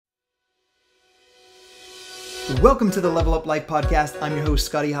Welcome to the Level Up Life podcast. I'm your host,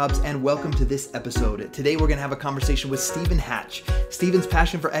 Scottie Hobbs, and welcome to this episode. Today, we're going to have a conversation with Stephen Hatch. Stephen's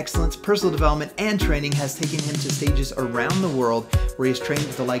passion for excellence, personal development, and training has taken him to stages around the world where he has trained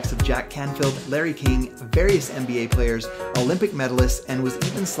with the likes of Jack Canfield, Larry King, various NBA players, Olympic medalists, and was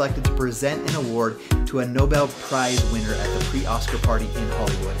even selected to present an award to a Nobel Prize winner at the pre-Oscar party in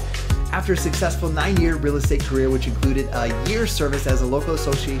Hollywood. After a successful 9-year real estate career, which included a year's service as a local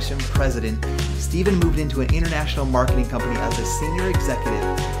association president, Stephen moved into an international marketing company as a senior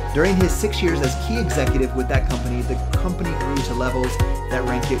executive. During his 6 years as key executive with that company, the company grew to levels that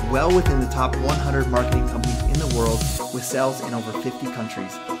ranked it well within the top 100 marketing companies in the world, with sales in over 50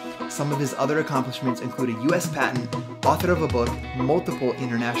 countries. Some of his other accomplishments include a U.S. patent, author of a book, multiple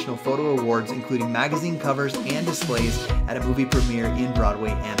international photo awards, including magazine covers and displays at a movie premiere in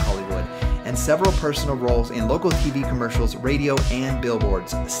Broadway and Hollywood, and several personal roles in local TV commercials, radio, and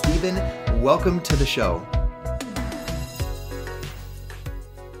billboards. Stephen, welcome to the show.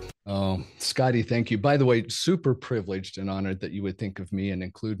 Oh, Scottie, thank you. By the way, super privileged and honored that you would think of me and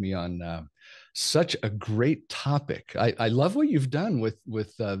include me on such a great topic. I love what you've done with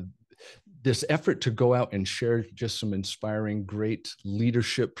this effort to go out and share just some inspiring, great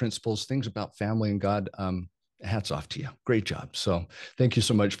leadership principles, things about family and God. Hats off to you. Great job. So thank you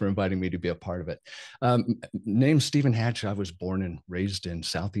so much for inviting me to be a part of it. Name's Stephen Hatch. I was born and raised in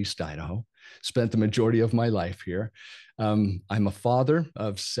Southeast Idaho, spent the majority of my life here. I'm a father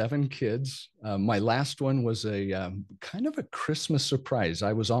of 7 kids. My last one was a kind of a Christmas surprise.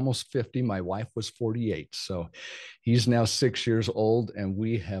 I was almost 50. My wife was 48. So he's now 6 years old, and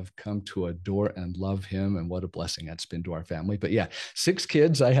we have come to adore and love him. And what a blessing that's been to our family. But yeah, 6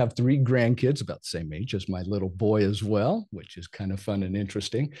 kids. I have 3 grandkids about the same age as my little boy as well, which is kind of fun and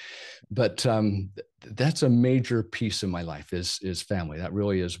interesting. But that's a major piece of my life is family. That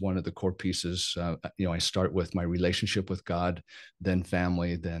really is one of the core pieces. I start with my relationship with God, then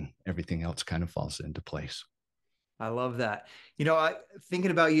family, then everything else kind of falls into place. I love that.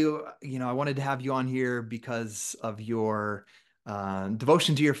 Thinking about you, I wanted to have you on here because of your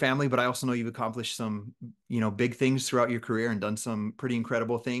devotion to your family, but I also know you've accomplished some, big things throughout your career and done some pretty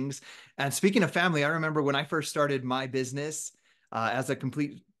incredible things. And speaking of family, I remember when I first started my business as a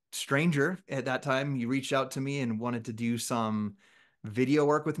complete stranger at that time, you reached out to me and wanted to do some video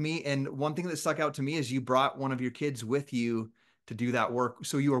work with me. And one thing that stuck out to me is you brought one of your kids with you to do that work.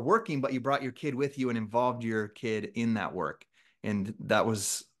 So you were working, but you brought your kid with you and involved your kid in that work. And that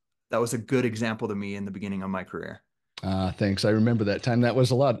was a good example to me in the beginning of my career. Thanks. I remember that time. That was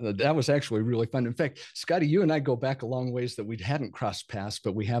that was actually really fun. In fact, Scottie, you and I go back a long ways that we hadn't crossed paths,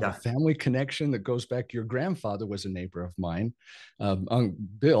 but we have a family connection that goes back. Your grandfather was a neighbor of mine,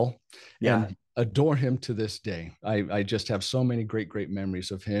 Bill, and adore him to this day. I just have so many great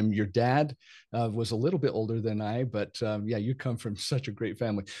memories of him. Your dad was a little bit older than I, but you come from such a great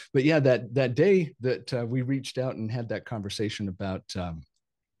family. But yeah, that day that we reached out and had that conversation about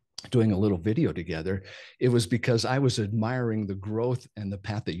doing a little video together, it was because I was admiring the growth and the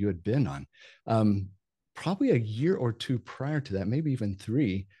path that you had been on. Probably a year or 2 prior to that, maybe even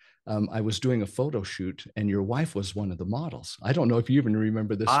 3, I was doing a photo shoot and your wife was one of the models. I don't know if you even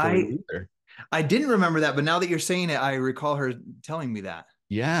remember this story either. I didn't remember that, but now that you're saying it, I recall her telling me that.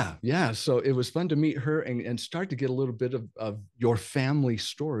 Yeah. So it was fun to meet her and start to get a little bit of your family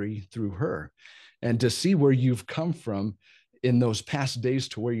story through her, and to see where you've come from in those past days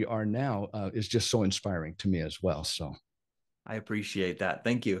to where you are now is just so inspiring to me as well. So I appreciate that.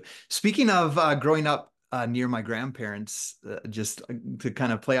 Thank you. Speaking of growing up near my grandparents, just to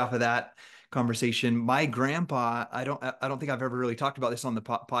kind of play off of that conversation, my grandpa, I don't think I've ever really talked about this on the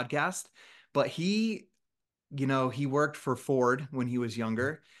podcast, but he worked for Ford when he was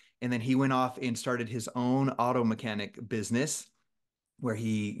younger, and then he went off and started his own auto mechanic business where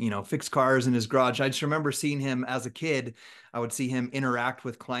he, fixed cars in his garage. I just remember seeing him as a kid. I would see him interact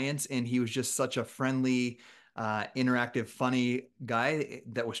with clients, and he was just such a friendly, interactive, funny guy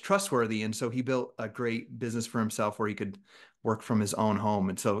that was trustworthy. And so he built a great business for himself where he could work from his own home.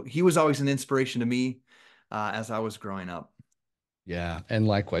 And so he was always an inspiration to me as I was growing up. Yeah. And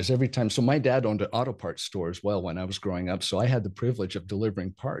likewise, every time. So my dad owned an auto parts store as well when I was growing up. So I had the privilege of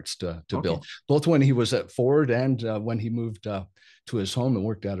delivering parts to Bill, both when he was at Ford and when he moved to his home and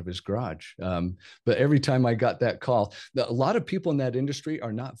worked out of his garage. But every time I got that call, a lot of people in that industry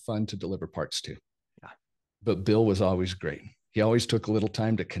are not fun to deliver parts to. Yeah. But Bill was always great. He always took a little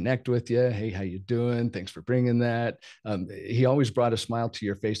time to connect with you. Hey, how you doing? Thanks for bringing that. He always brought a smile to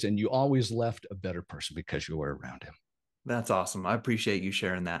your face, and you always left a better person because you were around him. That's awesome. I appreciate you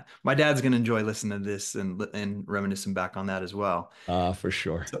sharing that. My dad's going to enjoy listening to this and reminiscing back on that as well. For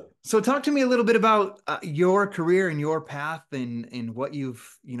sure. So talk to me a little bit about your career and your path and what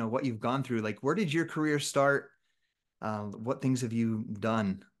what you've gone through. Like, where did your career start? What things have you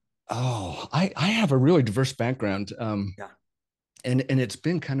done? Oh, I have a really diverse background, Yeah, and it's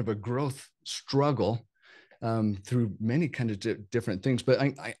been kind of a growth struggle through many kind of different things. But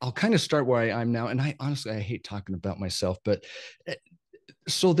I'll kind of start where I'm now. And I honestly, I hate talking about myself, but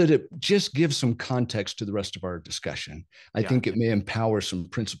so that it just gives some context to the rest of our discussion. I yeah, think it may empower some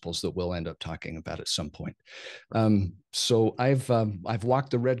principles that we'll end up talking about at some point. So I've walked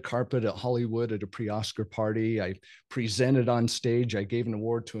the red carpet at Hollywood at a pre-Oscar party. I presented on stage. I gave an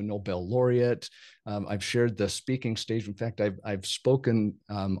award to a Nobel laureate. I've shared the speaking stage. In fact, I've spoken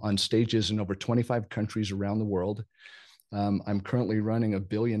on stages in over 25 countries around the world. I'm currently running $1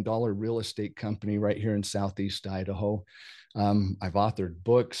 billion real estate company right here in Southeast Idaho. I've authored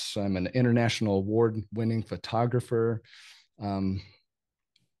books. I'm an international award-winning photographer. Um,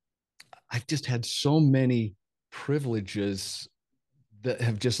 I've just had so many privileges that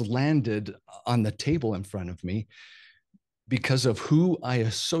have just landed on the table in front of me because of who I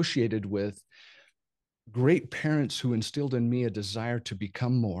associated with great parents who instilled in me a desire to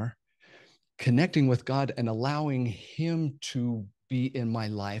become more, connecting with God and allowing Him to be in my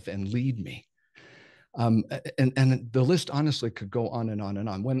life and lead me. And the list honestly could go on and on and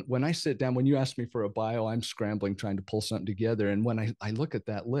on. When I sit down, when you ask me for a bio, I'm scrambling trying to pull something together. And when I look at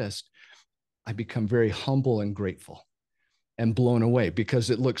that list, I become very humble and grateful and blown away because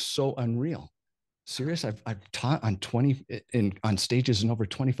it looks so unreal. Serious. I've taught on 20 on stages in over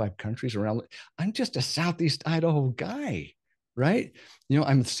 25 countries around. I'm just a Southeast Idaho guy, right?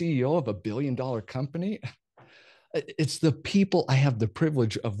 I'm the CEO of $1 billion company. It's the people I have the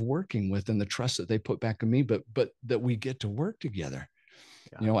privilege of working with and the trust that they put back in me, but that we get to work together.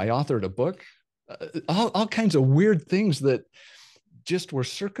 yeah. I authored a book, all kinds of weird things that just were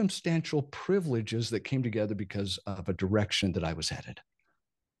circumstantial privileges that came together because of a direction that I was headed.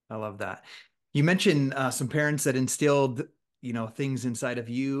 I love that. You mentioned some parents that instilled, things inside of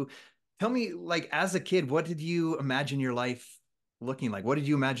you. Tell me, like, as a kid, what did you imagine your life looking like? What did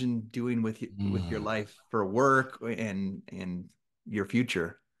you imagine doing with your Mm. life for work and your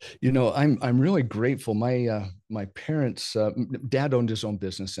future? I'm really grateful. My parents, dad owned his own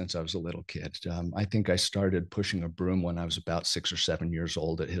business since I was a little kid. I think I started pushing a broom when I was about 6 or 7 years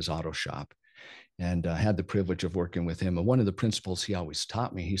old at his auto shop, and had the privilege of working with him. And one of the principles he always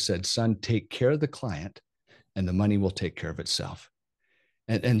taught me, he said, "Son, take care of the client, and the money will take care of itself."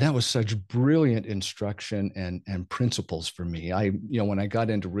 And that was such brilliant instruction and principles for me. When I got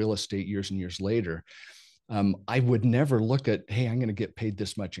into real estate years and years later, I would never look at, hey, I'm going to get paid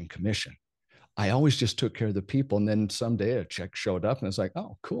this much in commission. I always just took care of the people. And then someday a check showed up and it's like,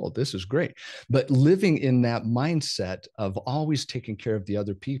 oh, cool, this is great. But living in that mindset of always taking care of the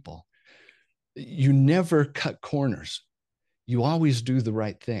other people, you never cut corners. You always do the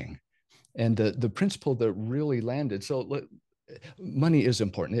right thing. And the principle that really landed, so money is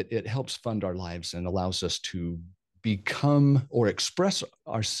important. It helps fund our lives and allows us to become or express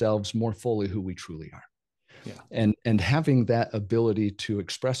ourselves more fully who we truly are. Yeah. And having that ability to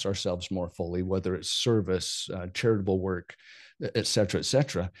express ourselves more fully, whether it's service, charitable work, et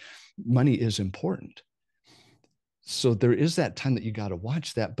cetera, money is important. So there is that time that you got to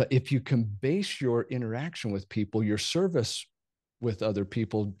watch that. But if you can base your interaction with people, your service with other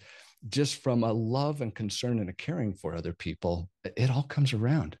people, just from a love and concern and a caring for other people, it all comes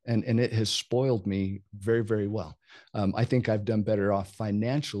around. And it has spoiled me very, very well. I think I've done better off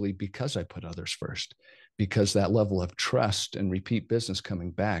financially because I put others first, because that level of trust and repeat business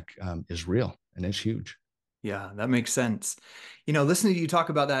coming back is real and it's huge. Yeah, that makes sense. Listening to you talk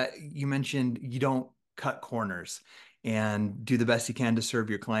about that, you mentioned you don't cut corners and do the best you can to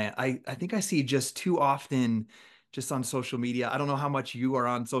serve your client. I think I see just too often just on social media. I don't know how much you are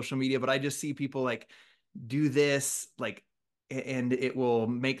on social media, but I just see people like do this, like, and it will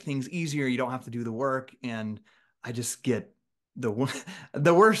make things easier. You don't have to do the work. And I just get the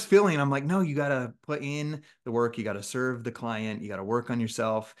the worst feeling. I'm like, no, you got to put in the work. You got to serve the client. You got to work on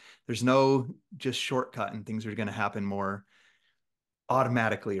yourself. There's no just shortcut and things are going to happen more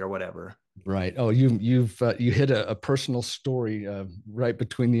automatically or whatever. Right. Oh, you hit a personal story right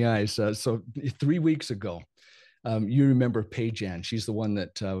between the eyes. So 3 weeks ago, you remember Paige Ann. She's the one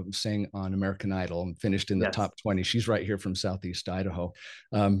that sang on American Idol and finished in the Yes. top 20. She's right here from Southeast Idaho.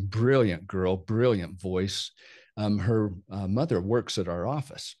 Brilliant girl, brilliant voice. Her mother works at our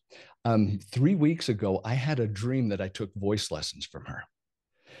office. 3 weeks ago, I had a dream that I took voice lessons from her.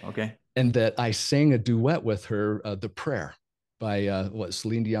 Okay. and that I sang a duet with her, The Prayer by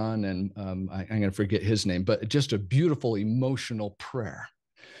Celine Dion, and I'm going to forget his name, but just a beautiful emotional prayer.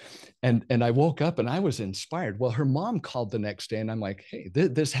 And I woke up and I was inspired. Well, her mom called the next day and I'm like, hey,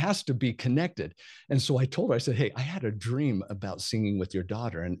 this has to be connected. And so I told her, I said, hey, I had a dream about singing with your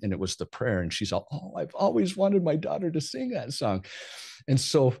daughter, and it was the prayer. And she's all, oh, I've always wanted my daughter to sing that song. And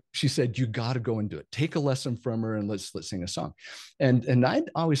so she said, you got to go and do it. Take a lesson from her and let's sing a song. And I'd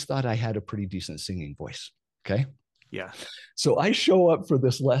always thought I had a pretty decent singing voice. Okay. Yeah. So I show up for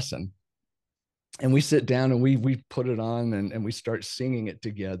this lesson and we sit down and we put it on, and we start singing it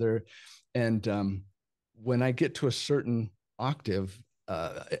together. And when I get to a certain octave,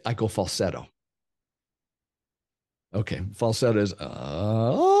 I go falsetto. Okay, falsetto is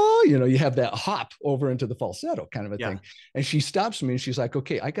you have that hop over into the falsetto kind of a thing. And she stops me and she's like,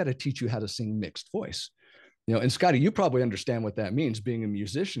 okay, I got to teach you how to sing mixed voice. And Scottie, you probably understand what that means, being a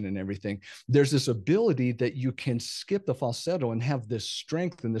musician and everything. There's this ability that you can skip the falsetto and have this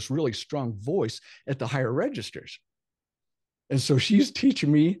strength and this really strong voice at the higher registers. And so she's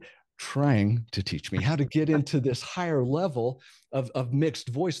trying to teach me how to get into this higher level of mixed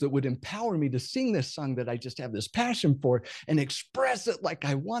voice that would empower me to sing this song that I just have this passion for and express it like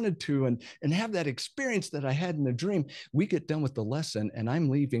I wanted to, and have that experience that I had in the dream. We get done with the lesson and I'm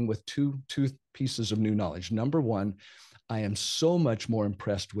leaving with two pieces of new knowledge. Number one, I am so much more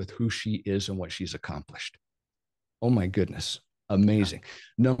impressed with who she is and what she's accomplished. Oh my goodness, amazing.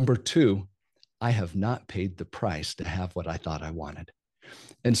 Number two, I have not paid the price to have what I thought I wanted.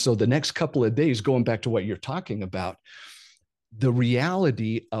 And so the next couple of days, going back to what you're talking about, the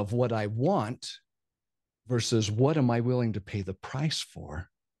reality of what I want versus what am I willing to pay the price for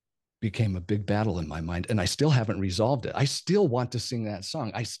became a big battle in my mind. And I still haven't resolved it. I still want to sing that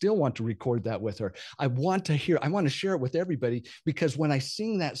song. I still want to record that with her. I want to share it with everybody, because when I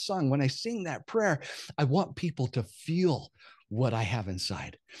sing that song, when I sing that prayer, I want people to feel what I have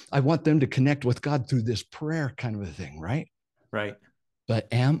inside. I want them to connect with God through this prayer kind of a thing, right? Right. But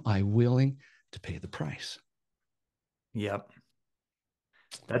am I willing to pay the price? Yep.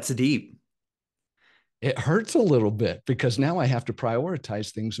 That's deep. It hurts a little bit because now I have to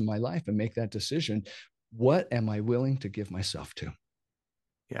prioritize things in my life and make that decision. What am I willing to give myself to?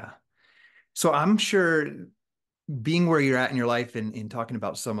 Yeah. So I'm sure, being where you're at in your life and in talking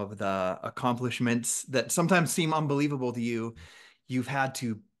about some of the accomplishments that sometimes seem unbelievable to you, you've had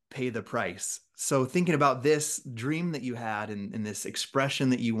to pay the price. So thinking about this dream that you had and this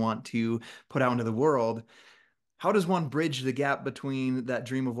expression that you want to put out into the world, how does one bridge the gap between that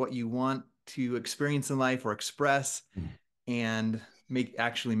dream of what you want to experience in life or express and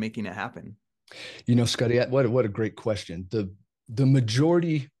actually making it happen? Scottie, what a great question. The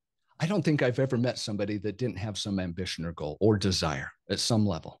majority, I don't think I've ever met somebody that didn't have some ambition or goal or desire at some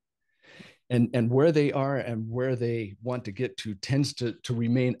level. And where they are and where they want to get to tends to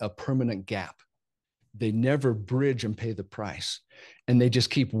remain a permanent gap. They never bridge and pay the price. And they just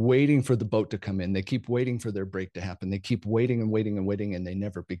keep waiting for the boat to come in. They keep waiting for their break to happen. They keep waiting and waiting and waiting, and they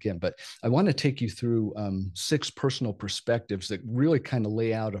never begin. But I want to take you through 6 personal perspectives that really kind of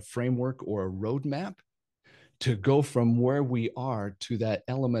lay out a framework or a roadmap to go from where we are to that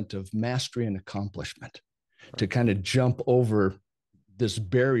element of mastery and accomplishment, to kind of jump over this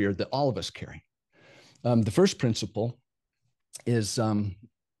barrier that all of us carry. The first principle is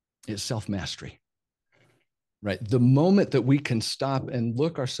self-mastery. Right. The moment that we can stop and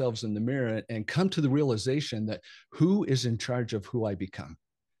look ourselves in the mirror and come to the realization that who is in charge of who I become.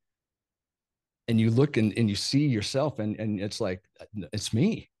 And you look and you see yourself and it's like, it's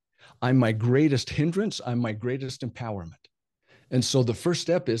me. I'm my greatest hindrance. I'm my greatest empowerment. And so the first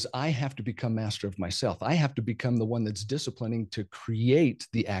step is I have to become master of myself. I have to become the one that's disciplining to create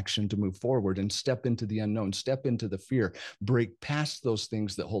the action to move forward and step into the unknown, step into the fear, break past those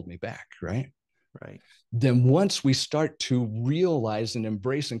things that hold me back. Right. Right. Then once we start to realize and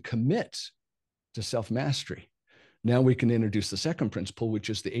embrace and commit to self-mastery, now we can introduce the second principle, which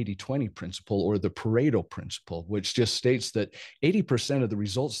is the 80-20 principle, or the Pareto principle, which just states that 80% of the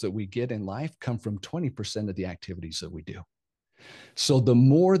results that we get in life come from 20% of the activities that we do. So the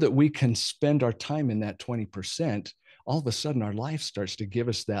more that we can spend our time in that 20%, all of a sudden our life starts to give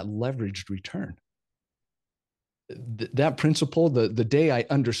us that leveraged return. That principle, the day I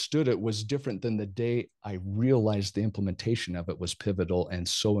understood it was different than the day I realized the implementation of it was pivotal and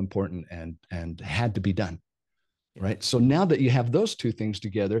so important and had to be done. Right. So now that you have those two things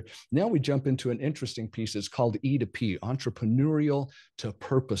together, now we jump into an interesting piece. It's called E to P, entrepreneurial to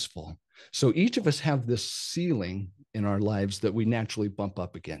purposeful. So each of us have this ceiling in our lives that we naturally bump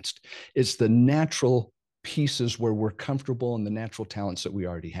up against. It's the natural pieces where we're comfortable in the natural talents that we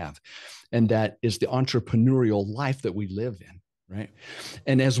already have. And that is the entrepreneurial life that we live in, right?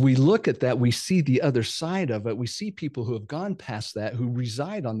 And as we look at that, we see the other side of it. We see people who have gone past that, who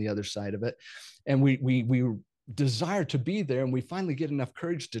reside on the other side of it. And we desire to be there, and we finally get enough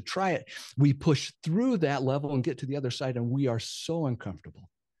courage to try it. We push through that level and get to the other side, and we are so uncomfortable.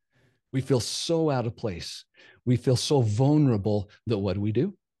 We feel so out of place. We feel so vulnerable that what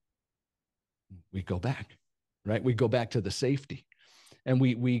do? We go back, right? We go back to the safety, and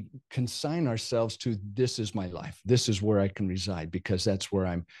we consign ourselves to, this is my life. This is where I can reside because that's where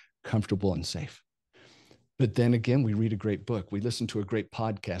I'm comfortable and safe. But then again, we read a great book. We listen to a great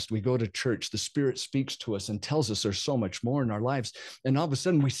podcast. We go to church. The Spirit speaks to us and tells us there's so much more in our lives. And all of a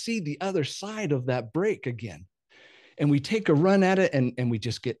sudden we see the other side of that break again. And we take a run at it, and we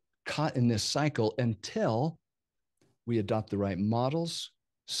just get caught in this cycle until we adopt the right models,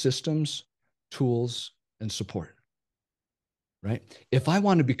 systems, tools, and support, right? If I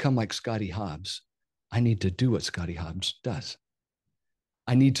want to become like Scottie Hobbs, I need to do what Scottie Hobbs does.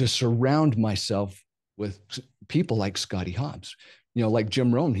 I need to surround myself with people like Scottie Hobbs. You know, like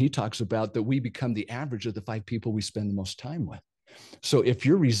Jim Rohn, he talks about that we become the average of the 5 people we spend the most time with. So if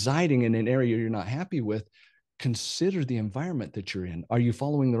you're residing in an area you're not happy with, consider the environment that you're in. Are you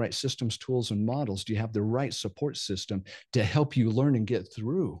following the right systems, tools, and models? Do you have the right support system to help you learn and get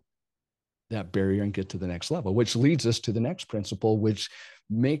through that barrier and get to the next level? Which leads us to the next principle, which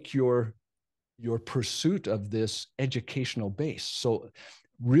make your pursuit of this educational base. So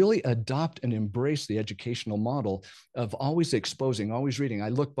really adopt and embrace the educational model of always exposing, always reading. I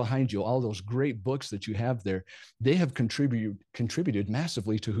look behind you, all those great books that you have there, they have contributed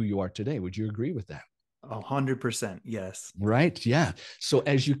massively to who you are today. Would you agree with that? 100%. Yes. Right. Yeah. So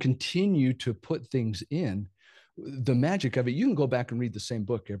as you continue to put things in, the magic of it, you can go back and read the same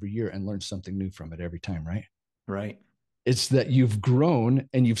book every year and learn something new from it every time, right? Right. It's that you've grown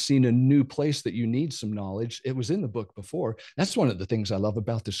and you've seen a new place that you need some knowledge. It was in the book before. That's one of the things I love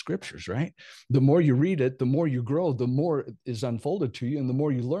about the scriptures, right? The more you read it, the more you grow, the more is unfolded to you, and the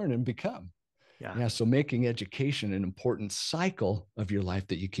more you learn and become. Yeah. Yeah. So making education an important cycle of your life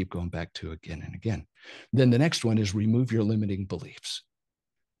that you keep going back to again and again. Then the next one is remove your limiting beliefs.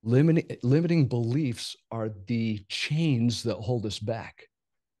 Limiting beliefs are the chains that hold us back,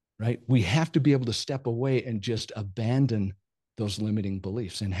 right? We have to be able to step away and just abandon those limiting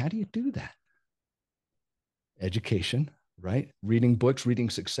beliefs. And how do you do that? Education, right? Reading books,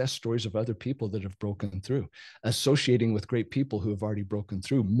 reading success stories of other people that have broken through, associating with great people who have already broken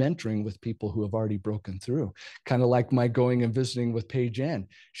through, mentoring with people who have already broken through. Kind of like my going and visiting with Paige Ann.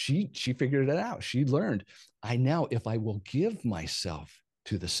 She figured it out. She learned, I now, if I will give myself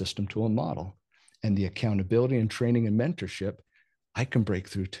to the system, to a model, and the accountability and training and mentorship, I can break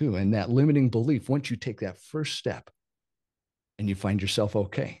through too. And that limiting belief, once you take that first step and you find yourself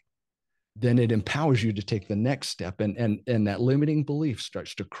okay, then it empowers you to take the next step, and that limiting belief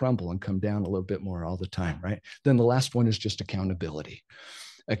starts to crumble and come down a little bit more all the time, right? Then the last one is just accountability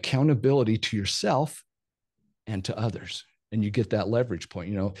to yourself and to others. And you get that leverage point.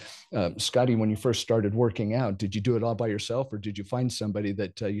 You know, Scottie, when you first started working out, did you do it all by yourself, or did you find somebody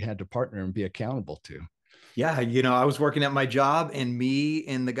that you had to partner and be accountable to? Yeah. I was working at my job, and me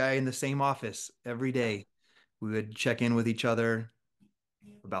and the guy in the same office every day, we would check in with each other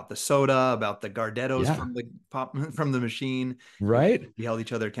about the soda, about the Gardettos Yeah. from the pop from the machine. Right. We held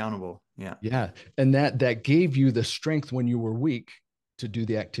each other accountable. Yeah. Yeah. And that gave you the strength when you were weak to do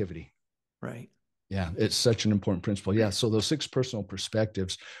the activity. Right. Yeah, it's such an important principle. Yeah. So those 6 personal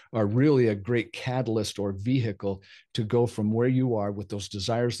perspectives are really a great catalyst or vehicle to go from where you are with those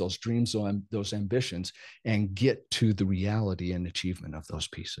desires, those dreams, those ambitions, and get to the reality and achievement of those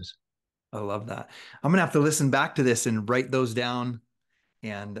pieces. I love that. I'm gonna have to listen back to this and write those down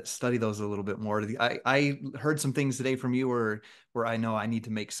and study those a little bit more. I heard some things today from you where I know I need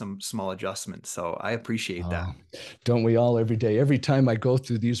to make some small adjustments. So I appreciate that. Don't we all every day? Every time I go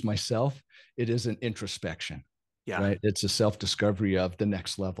through these myself, it is an introspection, Yeah. right? It's a self-discovery of the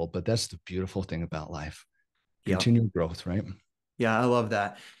next level. But that's the beautiful thing about life. Yeah. Continual growth, right? Yeah, I love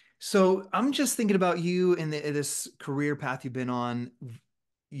that. So I'm just thinking about you and this career path you've been on.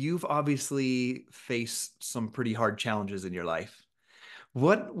 You've obviously faced some pretty hard challenges in your life.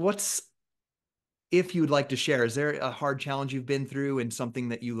 What's if you'd like to share, is there a hard challenge you've been through and something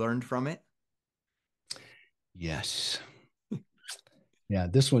that you learned from it? Yes. Yeah,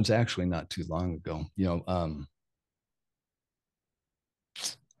 this one's actually not too long ago.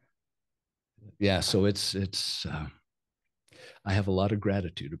 Yeah, so it's I have a lot of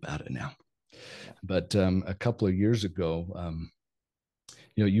gratitude about it now. Yeah. But a couple of years ago,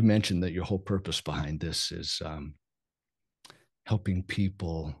 You mentioned that your whole purpose behind this is helping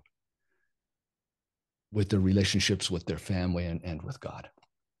people with their relationships with their family and with God.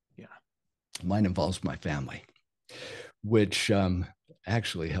 Yeah. Mine involves my family, which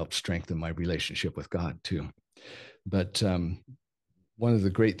actually helps strengthen my relationship with God too. But one of the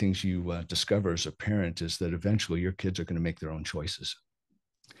great things you discover as a parent is that eventually your kids are going to make their own choices.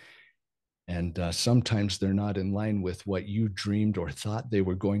 And sometimes they're not in line with what you dreamed or thought they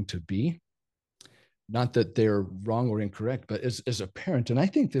were going to be. Not that they're wrong or incorrect, but as a parent, and I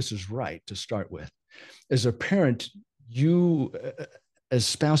think this is right to start with, as a parent, you, as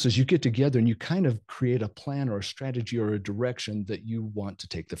spouses, you get together and you kind of create a plan or a strategy or a direction that you want to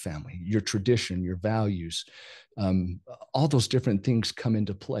take the family, your tradition, your values, all those different things come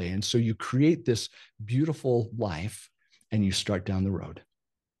into play. And so you create this beautiful life and you start down the road.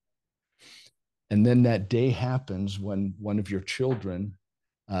 And then that day happens when one of your children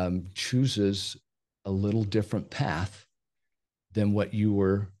chooses a little different path than what you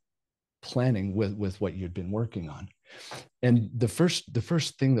were planning with what you'd been working on. And the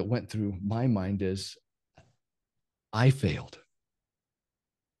first thing that went through my mind is, I failed.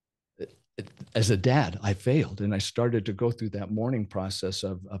 As a dad, I failed. And I started to go through that mourning process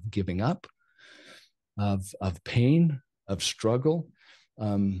of giving up, of pain, of struggle.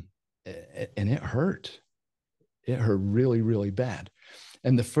 And it hurt. It hurt really, really bad.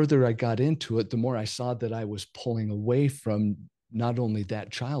 And the further I got into it, the more I saw that I was pulling away from not only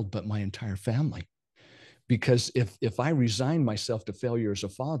that child, but my entire family. Because if I resign myself to failure as a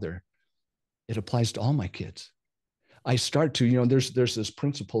father, it applies to all my kids. I start to, there's this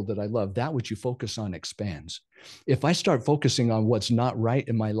principle that I love, that which you focus on expands. If I start focusing on what's not right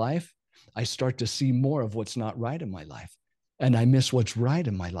in my life, I start to see more of what's not right in my life. And I miss what's right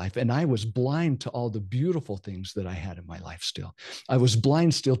in my life. And I was blind to all the beautiful things that I had in my life still. I was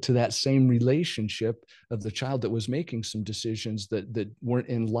blind still to that same relationship of the child that was making some decisions that weren't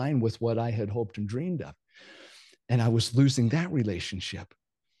in line with what I had hoped and dreamed of. And I was losing that relationship.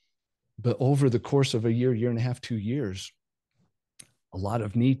 But over the course of a year, year and a half, 2 years, a lot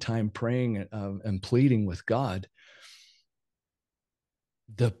of need time praying and pleading with God,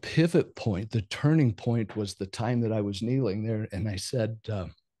 the pivot point, the turning point was the time that I was kneeling there and I said,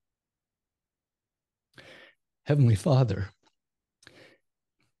 Heavenly Father,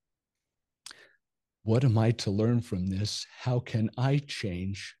 what am I to learn from this? How can I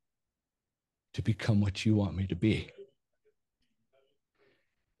change to become what you want me to be?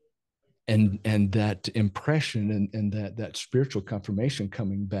 And that impression and that spiritual confirmation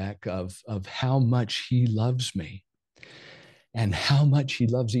coming back of how much he loves me and how much he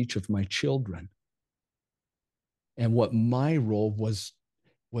loves each of my children, and what my role was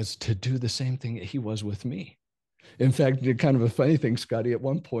to do the same thing that he was with me. In fact, kind of a funny thing, Scottie, at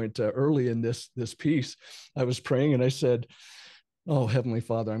one point early in this piece, I was praying and I said, oh, Heavenly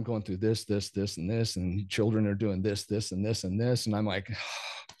Father, I'm going through this, and this, and children are doing this, and this, and this. And I'm like,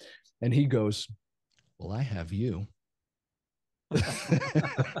 and he goes, well, I have you.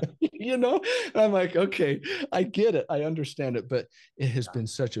 I'm like, okay, I get it. I understand it. But it has been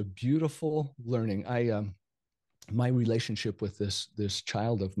such a beautiful learning. My relationship with this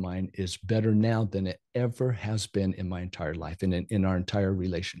child of mine is better now than it ever has been in my entire life and in our entire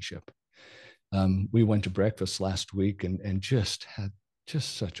relationship. We went to breakfast last week and just had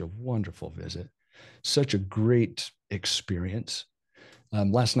just such a wonderful visit, such a great experience.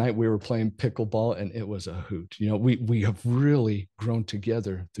 Last night we were playing pickleball and it was a hoot. We have really grown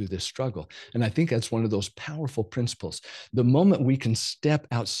together through this struggle. And I think that's one of those powerful principles. The moment we can step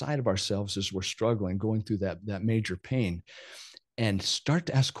outside of ourselves as we're struggling, going through that major pain, and start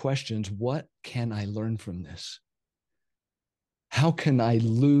to ask questions, what can I learn from this? How can I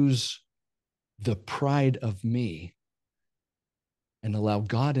lose the pride of me and allow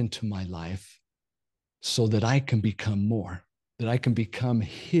God into my life so that I can become more? That I can become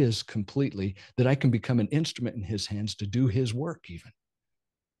his completely, that I can become an instrument in his hands to do his work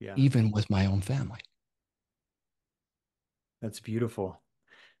even with my own family. That's beautiful.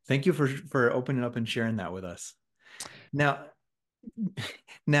 Thank you for opening up and sharing that with us. Now,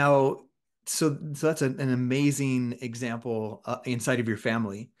 so that's an amazing example inside of your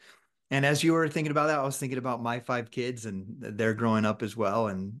family. And as you were thinking about that, I was thinking about my 5 kids and they're growing up as well.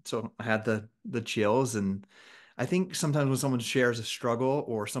 And so I had the chills. And I think sometimes when someone shares a struggle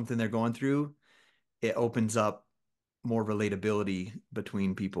or something they're going through, it opens up more relatability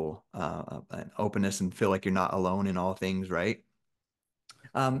between people, and openness, and feel like you're not alone in all things, right?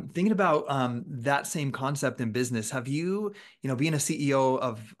 Thinking about that same concept in business, have you, being a CEO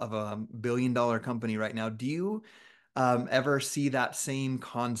of a billion-dollar company right now, do you ever see that same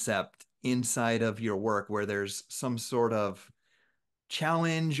concept inside of your work where there's some sort of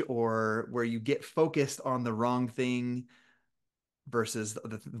challenge or where you get focused on the wrong thing versus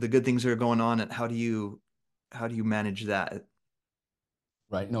the good things that are going on, and how do you manage that?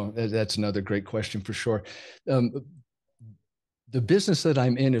 Right. No, that's another great question for sure. Um, the business that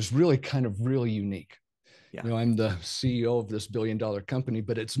I'm in is really kind of really unique. Yeah. I'm the CEO of this billion-dollar company,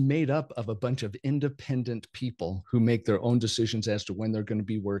 but it's made up of a bunch of independent people who make their own decisions as to when they're going to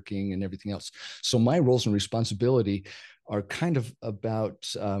be working and everything else. So my roles and responsibility are kind of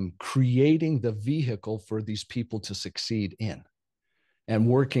about creating the vehicle for these people to succeed in, and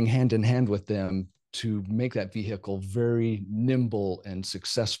working hand in hand with them to make that vehicle very nimble and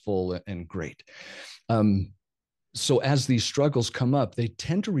successful and great. So as these struggles come up, they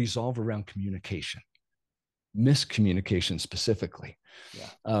tend to resolve around communication, miscommunication specifically. Yeah.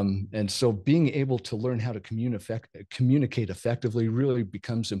 And so being able to learn how to communicate effectively really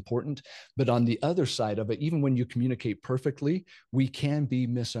becomes important. But on the other side of it, even when you communicate perfectly, we can be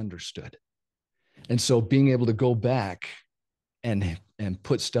misunderstood. And so being able to go back and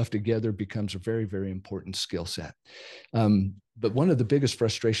put stuff together becomes a very, very important skill set. But one of the biggest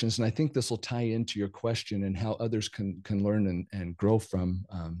frustrations, and I think this will tie into your question and how others can learn and grow from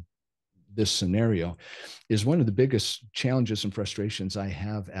this scenario, is one of the biggest challenges and frustrations I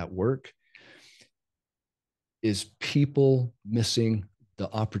have at work is people missing the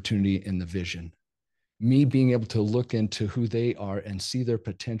opportunity and the vision. Me being able to look into who they are and see their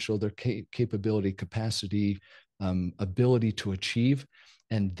potential, their capability, capacity, ability to achieve,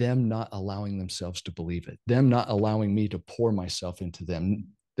 and them not allowing themselves to believe it, them not allowing me to pour myself into them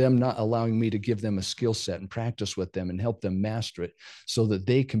not allowing me to give them a skill set and practice with them and help them master it so that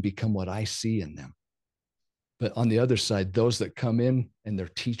they can become what I see in them. But on the other side, those that come in and they're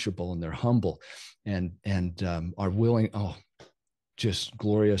teachable and they're humble and are willing, just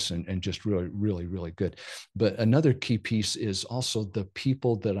glorious and just really, really, really good. But another key piece is also the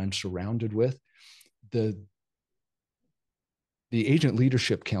people that I'm surrounded with. The Agent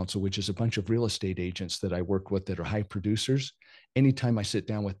Leadership Council, which is a bunch of real estate agents that I work with that are high producers, anytime I sit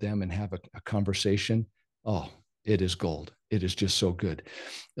down with them and have a conversation, it is gold. It is just so good.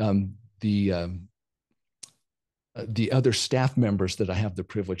 The other staff members that I have the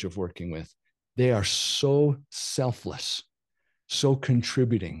privilege of working with, they are so selfless, so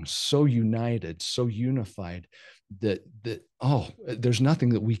contributing, so united, so unified that there's nothing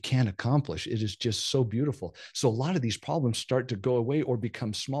that we can't accomplish. It is just so beautiful. So a lot of these problems start to go away or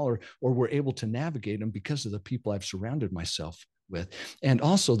become smaller, or we're able to navigate them because of the people I've surrounded myself with, and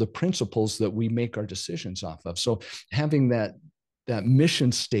also the principles that we make our decisions off of. So having that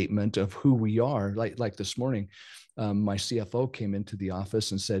mission statement of who we are, like this morning, my CFO came into the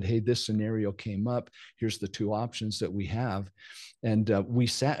office and said, "Hey, this scenario came up. Here's the two options that we have." And we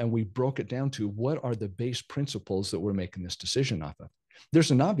sat and we broke it down to what are the base principles that we're making this decision off of. There's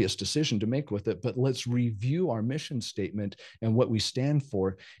an obvious decision to make with it, but let's review our mission statement and what we stand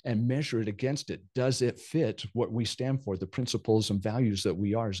for and measure it against it. Does it fit what we stand for, the principles and values that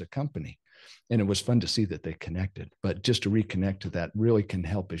we are as a company? And it was fun to see that they connected. But just to reconnect to that really can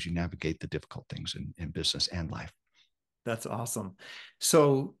help as you navigate the difficult things in business and life. That's awesome.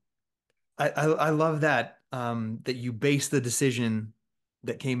 So I love that that you base the decision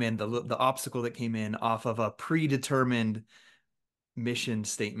that came in, the obstacle that came in off of a predetermined mission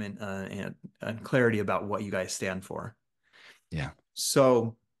statement and clarity about what you guys stand for. Yeah.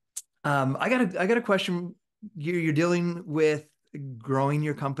 So I got a question. You're dealing with growing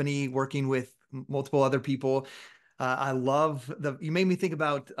your company, working with multiple other people. I love you made me think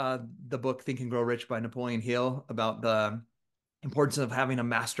about the book Think and Grow Rich by Napoleon Hill, about the importance of having a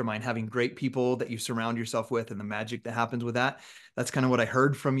mastermind, having great people that you surround yourself with, and the magic that happens with that. That's kind of what I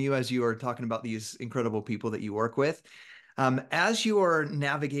heard from you as you were talking about these incredible people that you work with. As you are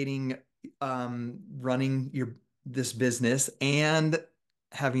navigating running this business and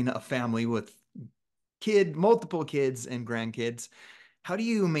having a family with multiple kids and grandkids, how do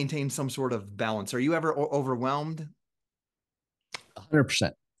you maintain some sort of balance? Are you ever overwhelmed?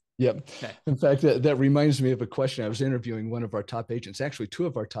 100%. Yep. Okay. In fact, that reminds me of a question. I was interviewing one of our top agents, actually two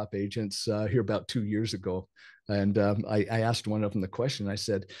of our top agents here about 2 years ago. And I asked one of them the question. I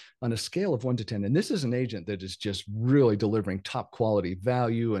said, on a scale of 1 to 10, and this is an agent that is just really delivering top quality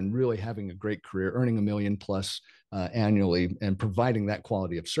value and really having a great career, earning $1 million plus annually and providing that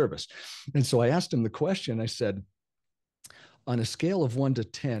quality of service. And so I asked him the question. I said, on a scale of 1 to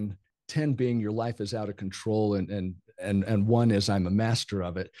 10, 10 being your life is out of control and 1 is I'm a master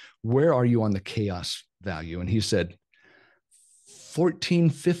of it, where are you on the chaos value? And he said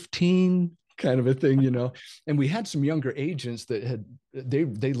 14, 15, kind of a thing, you know. And we had some younger agents that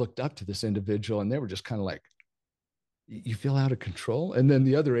they looked up to this individual, and they were just kind of like, you feel out of control. And then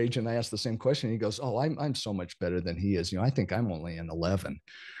the other agent, I asked the same question. He goes, oh, I'm so much better than he is. You know, I think I'm only an 11,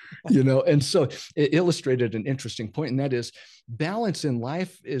 you know. And so it illustrated an interesting point, and that is balance in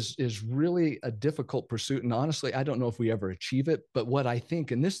life is really a difficult pursuit. And honestly, I don't know if we ever achieve it, but what I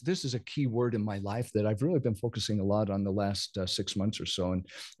think, and this is a key word in my life that I've really been focusing a lot on the last 6 months or so.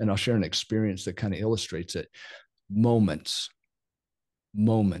 And I'll share an experience that kind of illustrates it. Moments.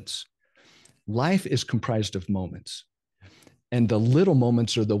 Life is comprised of moments. And the little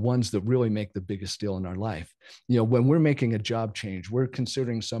moments are the ones that really make the biggest deal in our life. You know, when we're making a job change, we're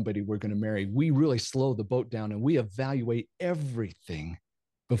considering somebody we're going to marry, we really slow the boat down and we evaluate everything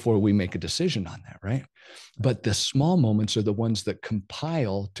before we make a decision on that, right? But the small moments are the ones that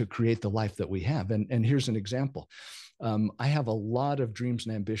compile to create the life that we have. And here's an example. I have a lot of dreams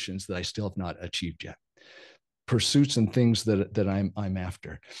and ambitions that I still have not achieved yet. Pursuits and things that I'm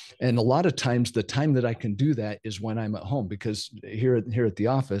after. And a lot of times the time that I can do that is when I'm at home, because here at the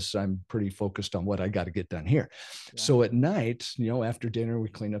office, I'm pretty focused on what I got to get done here. Yeah. So at night, you know, after dinner, we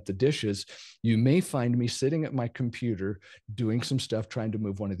clean up the dishes. You may find me sitting at my computer doing some stuff, trying to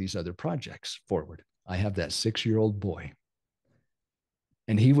move one of these other projects forward. I have that 6-year-old boy.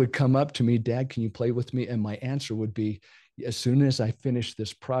 And he would come up to me, Dad, can you play with me? And my answer would be, as soon as I finish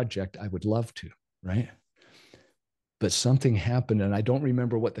this project, I would love to, right? But something happened, and I don't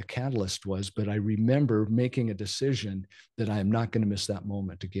remember what the catalyst was, but I remember making a decision that I am not going to miss that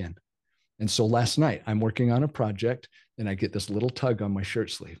moment again. And so last night, I'm working on a project, and I get this little tug on my shirt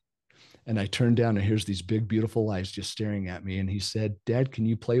sleeve. And I turn down, and here's these big, beautiful eyes just staring at me. And he said, Dad, can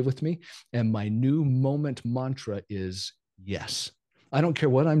you play with me? And my new moment mantra is yes. I don't care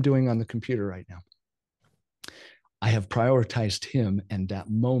what I'm doing on the computer right now. I have prioritized him and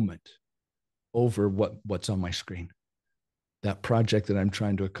that moment over what's on my screen. That project that I'm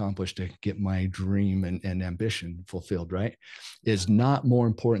trying to accomplish to get my dream and ambition fulfilled, right, is not more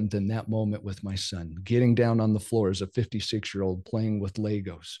important than that moment with my son, getting down on the floor as a 56-year-old playing with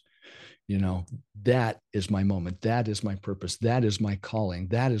Legos. You know, that is my moment. That is my purpose. That is my calling.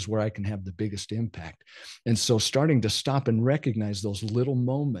 That is where I can have the biggest impact. And so starting to stop and recognize those little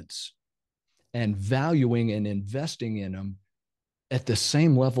moments and valuing and investing in them at the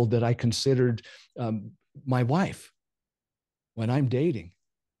same level that I considered my wife when I'm dating.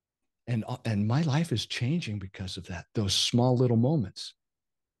 And my life is changing because of that, those small little moments.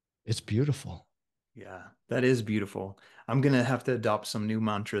 It's beautiful. Yeah, that is beautiful. I'm going to have to adopt some new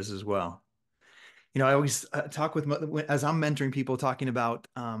mantras as well. You know, I always talk with, as I'm mentoring people, talking about,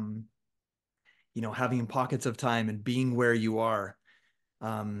 you know, having pockets of time and being where you are,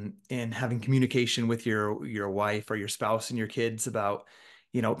 and having communication with your wife or your spouse and your kids about,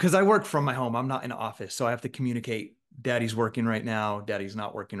 you know, because I work from my home. I'm not in an office, so I have to communicate. Daddy's working right now. Daddy's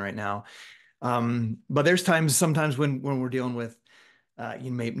not working right now. But there's sometimes when we're dealing with,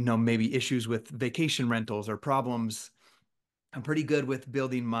 maybe issues with vacation rentals or problems. I'm pretty good with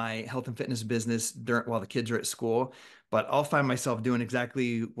building my health and fitness business while the kids are at school, but I'll find myself doing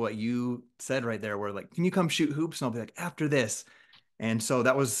exactly what you said right there, where like, can you come shoot hoops? And I'll be like, after this. And so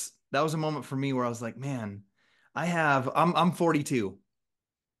that was a moment for me where I was like, man, I'm 42.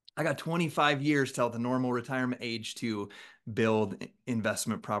 I got 25 years till the normal retirement age to build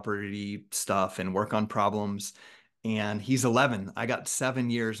investment property stuff and work on problems. And he's 11. I got 7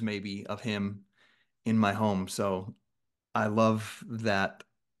 years maybe of him in my home. So I love that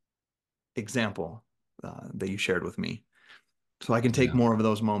example that you shared with me. So I can take more of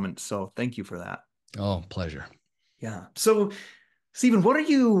those moments. So thank you for that. Oh, pleasure. Yeah. So Stephen, what are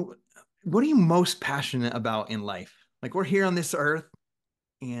you most passionate about in life? Like, we're here on this earth,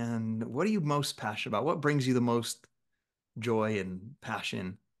 and what are you most passionate about? What brings you the most joy and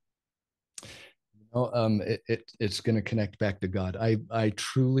passion? It's going to connect back to God. I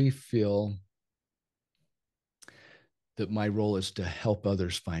truly feel that my role is to help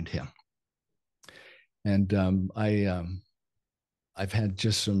others find Him, and I've had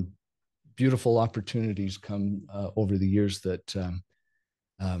just some beautiful opportunities come over the years that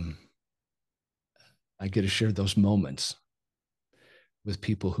I get to share those moments with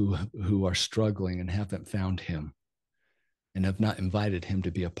people who are struggling and haven't found Him and have not invited Him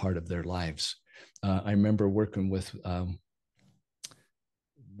to be a part of their lives. I remember working with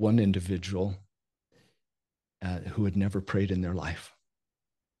one individual who had never prayed in their life.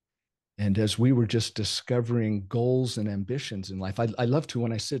 And as we were just discovering goals and ambitions in life, I love to,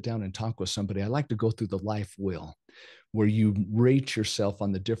 when I sit down and talk with somebody, I like to go through the life wheel where you rate yourself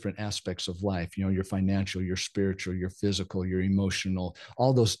on the different aspects of life, you know, your financial, your spiritual, your physical, your emotional,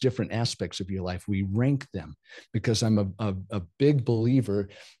 all those different aspects of your life. We rank them because I'm a big believer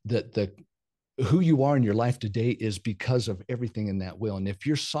that who you are in your life today is because of everything in that wheel. And if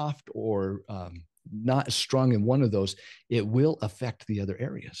you're soft or not strong in one of those, it will affect the other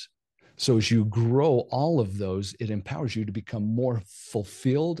areas. So as you grow all of those, it empowers you to become more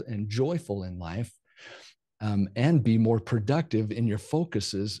fulfilled and joyful in life, and be more productive in your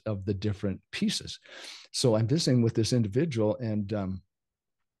focuses of the different pieces. So I'm visiting with this individual, and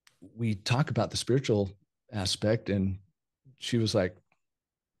we talk about the spiritual aspect, and she was like,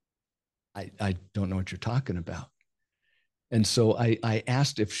 I don't know what you're talking about. And so I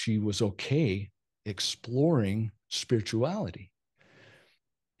asked if she was okay exploring spirituality.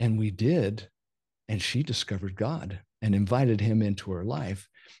 And we did. And she discovered God and invited him into her life.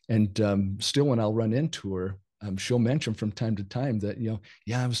 And still, when I'll run into her, she'll mention from time to time that, you know,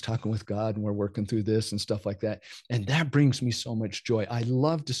 yeah, I was talking with God and we're working through this and stuff like that. And that brings me so much joy. I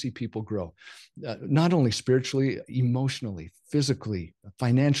love to see people grow, not only spiritually, emotionally, physically,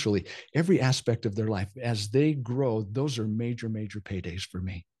 financially, every aspect of their life. As they grow, those are major, major paydays for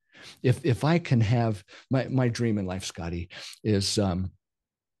me. If I can have my dream in life, Scottie, is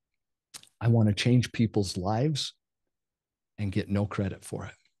I want to change people's lives and get no credit for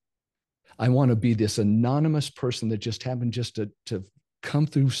it. I want to be this anonymous person that just happened just to come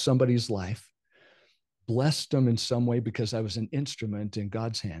through somebody's life, blessed them in some way because I was an instrument in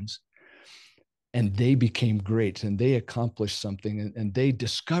God's hands. And they became great and they accomplished something, and they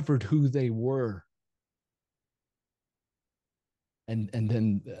discovered who they were. And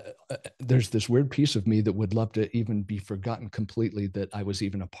then there's this weird piece of me that would love to even be forgotten completely that I was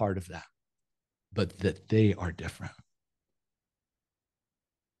even a part of that, but that they are different.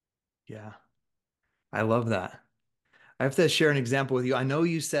 Yeah, I love that. I have to share an example with you. I know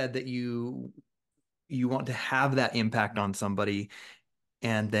you said that you want to have that impact on somebody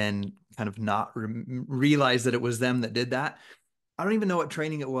and then kind of not realize that it was them that did that. I don't even know what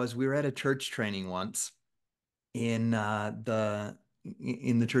training it was. We were at a church training once in the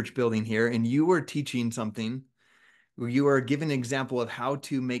church building here, and you were teaching something where you were giving an example of how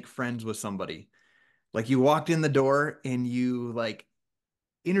to make friends with somebody. Like you walked in the door and you like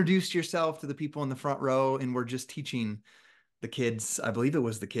introduced yourself to the people in the front row and were just teaching the kids, I believe it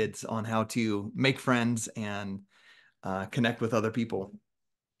was the kids, on how to make friends and connect with other people.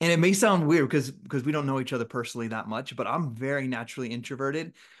 And it may sound weird because we don't know each other personally that much, but I'm very naturally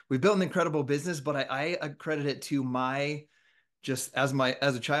introverted. We built an incredible business, but I accredit it to my just as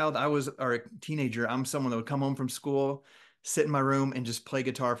a child, I was or a teenager, I'm someone that would come home from school, sit in my room, and just play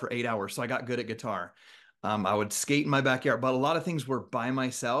guitar for 8 hours. So I got good at guitar. I would skate in my backyard, but a lot of things were by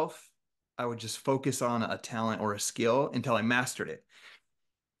myself. I would just focus on a talent or a skill until I mastered it.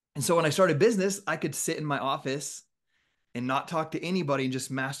 And so when I started business, I could sit in my office and not talk to anybody and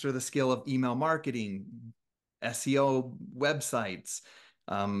just master the skill of email marketing, SEO, websites,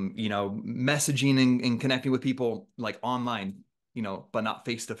 messaging and connecting with people like online, but not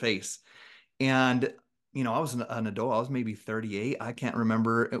face to face. And I was an adult. I was maybe 38. I can't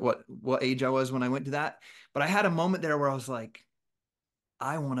remember what age I was when I went to that, but I had a moment there where I was like,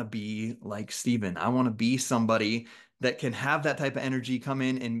 I want to be like Steven. I want to be somebody that can have that type of energy, come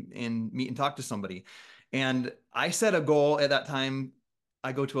in and meet and talk to somebody. And I set a goal at that time.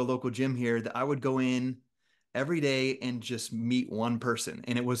 I go to a local gym here that I would go in every day and just meet one person.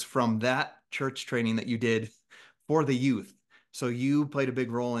 And it was from that church training that you did for the youth. So you played a big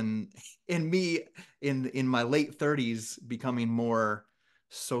role in me in my late 30s becoming more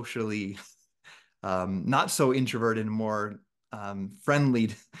socially not so introverted and more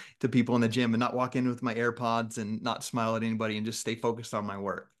friendly to people in the gym and not walk in with my AirPods and not smile at anybody and just stay focused on my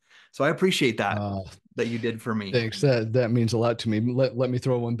work. So I appreciate that you did for me. Thanks. That means a lot to me. Let me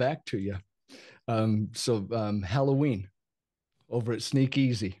throw one back to you. Halloween over at Sneak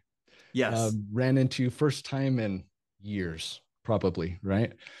Easy, Yes. ran into you first time in years, probably,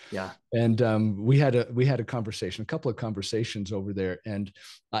 right? Yeah. And we had a conversation, a couple of conversations over there, and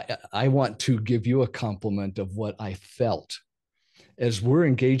I want to give you a compliment of what I felt as we're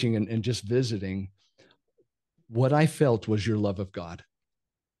engaging and just visiting. What I felt was your love of God.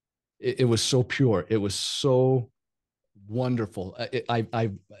 It was so pure. It was so wonderful.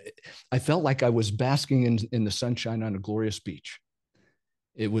 I felt like I was basking in the sunshine on a glorious beach.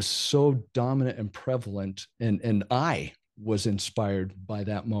 It was so dominant and prevalent, and I was inspired by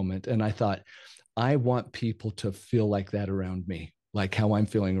that moment. And I thought, I want people to feel like that around me. like how I'm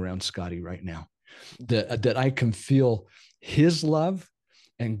feeling around Scottie right now, that I can feel his love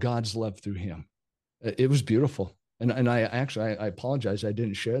and God's love through him. It was beautiful. And I actually, I apologize. I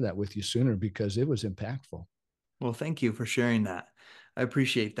didn't share that with you sooner because it was impactful. Well, thank you for sharing that. I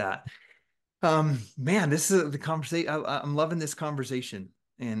appreciate that. Man, this is the conversation. I'm loving this conversation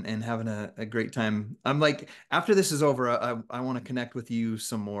and having a great time. I'm like, after this is over, I want to connect with you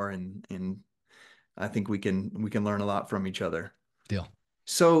some more and I think we can learn a lot from each other. Deal.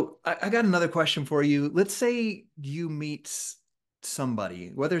 So I got another question for you. Let's say you meet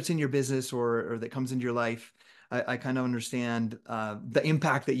somebody, whether it's in your business or that comes into your life. I kind of understand the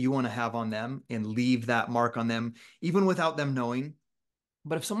impact that you want to have on them and leave that mark on them, even without them knowing.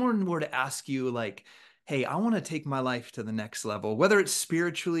 But if someone were to ask you, like, hey, I want to take my life to the next level, whether it's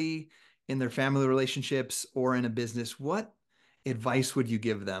spiritually, in their family relationships, or in a business, what advice would you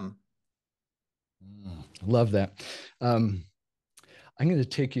give them? Love that. Um, I'm going to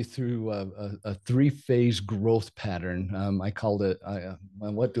take you through a three-phase growth pattern. I called it,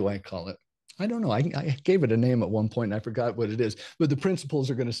 what do I call it? I don't know. I gave it a name at one point and I forgot what it is, but the principles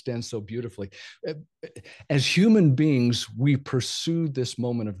are going to stand so beautifully. As human beings, we pursue this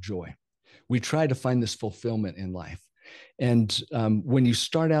moment of joy. We try to find this fulfillment in life. And when you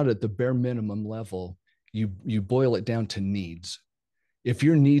start out at the bare minimum level, you boil it down to needs. If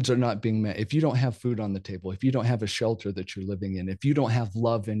your needs are not being met, if you don't have food on the table, if you don't have a shelter that you're living in, if you don't have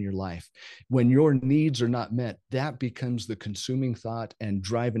love in your life, when your needs are not met, that becomes the consuming thought and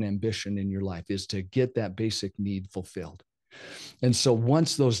drive and ambition in your life is to get that basic need fulfilled. And so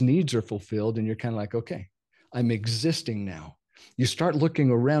once those needs are fulfilled and you're kind of like, okay, I'm existing now. You start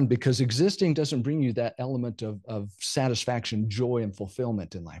looking around because existing doesn't bring you that element of satisfaction, joy, and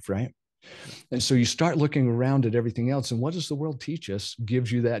fulfillment in life, right? And so you start looking around at everything else. And what does the world teach us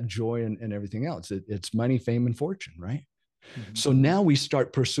gives you that joy and everything else? It's money, fame, and fortune, right? Mhm. So now we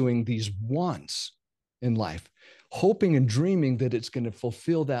start pursuing these wants in life, hoping and dreaming that it's going to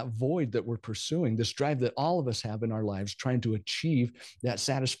fulfill that void that we're pursuing, this drive that all of us have in our lives, trying to achieve that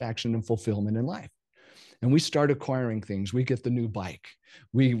satisfaction and fulfillment in life. And we start acquiring things. We get the new bike.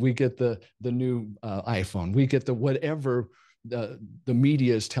 We get the new iPhone. We get the whatever the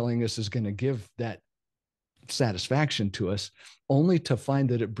media is telling us is going to give that satisfaction to us, only to find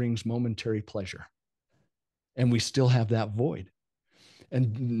that it brings momentary pleasure. And we still have that void.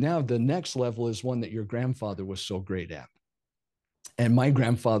 And now the next level is one that your grandfather was so great at. And my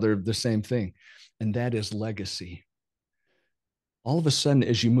grandfather, the same thing. And that is legacy. All of a sudden,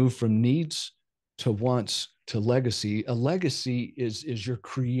 as you move from needs to wants to legacy, a legacy is you're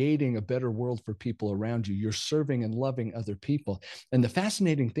creating a better world for people around you. You're serving and loving other people. And the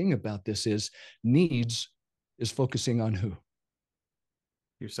fascinating thing about this is needs is focusing on who?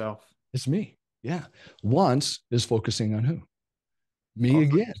 Yourself. It's me. Yeah. Wants is focusing on who? Me Also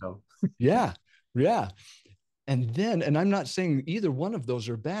again. yourself. Yeah. Yeah. And I'm not saying either one of those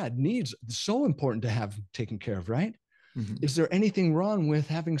are bad. Needs so important to have taken care of, right? Mhm. Is there anything wrong with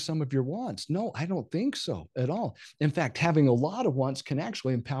having some of your wants? No, I don't think so at all. In fact, having a lot of wants can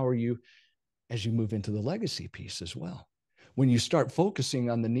actually empower you as you move into the legacy piece as well. When you start focusing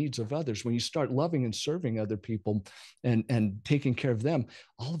on the needs of others, when you start loving and serving other people and taking care of them,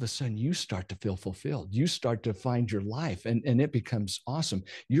 all of a sudden you start to feel fulfilled. You start to find your life and it becomes awesome.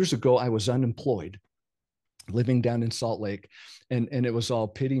 Years ago, I was unemployed living down in Salt Lake, and it was all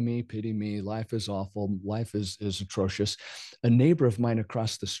pity me, life is awful, life is atrocious. A neighbor of mine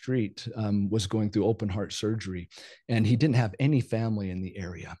across the street was going through open heart surgery, and he didn't have any family in the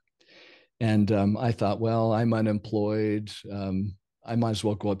area. And I thought, well, I'm unemployed. I might as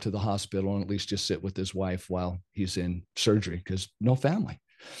well go up to the hospital and at least just sit with his wife while he's in surgery because no family.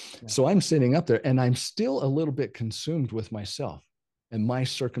 Yeah. So I'm sitting up there and I'm still a little bit consumed with myself and my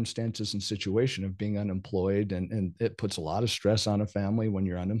circumstances and situation of being unemployed. And it puts a lot of stress on a family when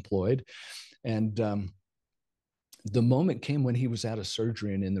you're unemployed. And the moment came when he was out of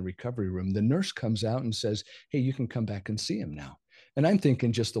surgery and in the recovery room. The nurse comes out and says, hey, you can come back and see him now. And I'm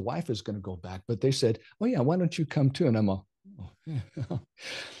thinking just the wife is going to go back. But they said, oh, yeah, why don't you come too? And I'm all, oh,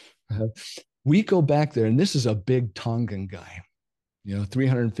 yeah. We go back there, and this is a big Tongan guy,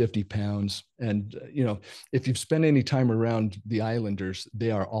 350 pounds. And, if you've spent any time around the Islanders,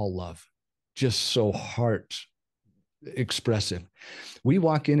 they are all love, just so heart expressive. We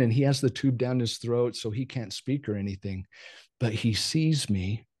walk in and he has the tube down his throat, so he can't speak or anything, but he sees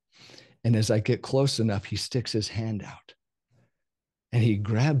me. And as I get close enough, he sticks his hand out and he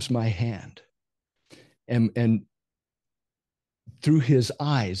grabs my hand. And through his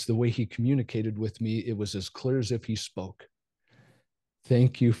eyes, the way he communicated with me, it was as clear as if he spoke.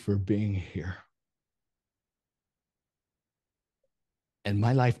 Thank you for being here. And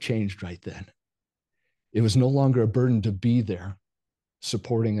my life changed right then. It was no longer a burden to be there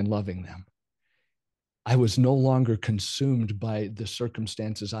supporting and loving them. I was no longer consumed by the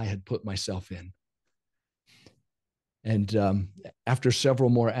circumstances I had put myself in. And after several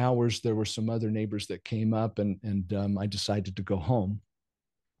more hours, there were some other neighbors that came up, and I decided to go home.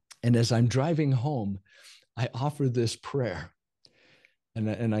 And as I'm driving home, I offered this prayer.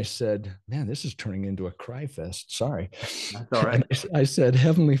 And I said, man, this is turning into a cry fest. Sorry. That's all And right. I said,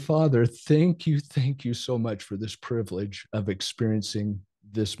 Heavenly Father, thank you so much for this privilege of experiencing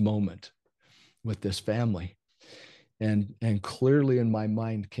this moment with this family. And clearly in my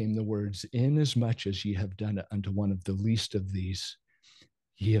mind came the words, inasmuch as ye have done it unto one of the least of these,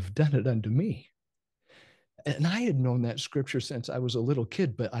 ye have done it unto me. And I had known that scripture since I was a little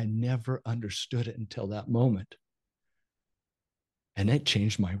kid, but I never understood it until that moment. And it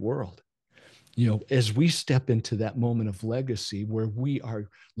changed my world. You know, as we step into that moment of legacy where we are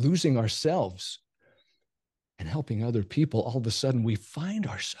losing ourselves and helping other people, all of a sudden we find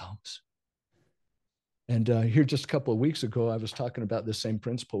ourselves. And here just a couple of weeks ago, I was talking about the same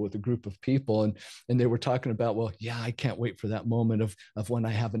principle with a group of people, and they were talking about, well, yeah, I can't wait for that moment of when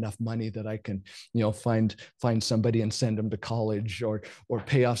I have enough money that I can, you know, find somebody and send them to college, or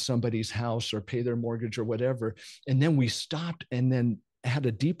pay off somebody's house or pay their mortgage or whatever. And then we stopped and then had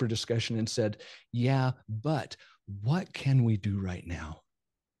a deeper discussion and said, yeah, but what can we do right now?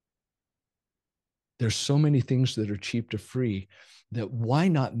 There's so many things that are cheap to free that why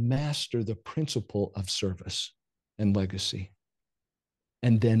not master the principle of service and legacy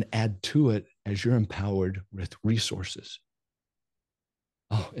and then add to it as you're empowered with resources.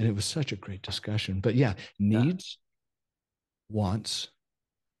 Oh, and it was such a great discussion. But yeah, Yeah. needs, wants,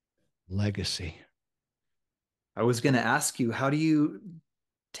 legacy. I was going to ask you, how do you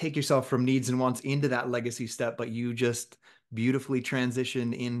take yourself from needs and wants into that legacy step, but you just beautifully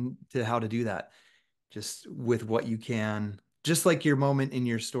transition into how to do that just with what you can, just like your moment in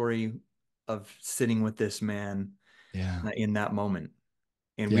your story of sitting with this man Yeah. in that moment.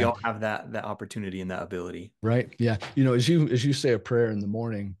 And we Yeah. all have that opportunity and that ability. Right. Yeah. You know, as you say a prayer in the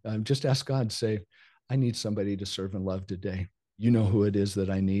morning, just ask God, say, I need somebody to serve and love today. You know who it is that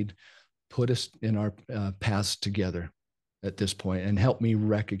I need. Put us in our paths together at this point and help me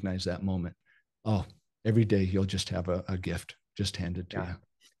recognize that moment. Oh, every day you'll just have a gift just handed to Yeah. you.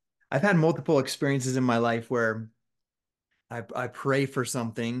 I've had multiple experiences in my life where I pray for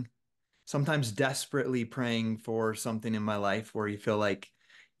something, sometimes desperately praying for something in my life where you feel like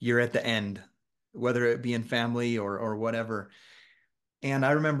you're at the end, whether it be in family or whatever. And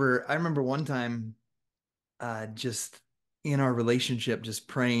I remember one time just in our relationship, just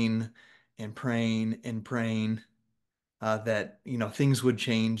praying and praying and praying that things would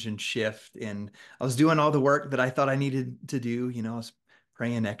change and shift. And I was doing all the work that I thought I needed to do. I was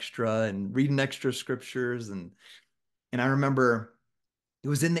praying extra and reading extra scriptures, and I remember it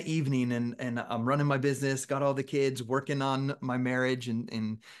was in the evening, and I'm running my business, got all the kids, working on my marriage,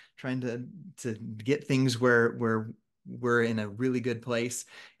 and trying to get things where we're in a really good place.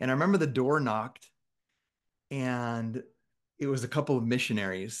 And I remember the door knocked, and it was a couple of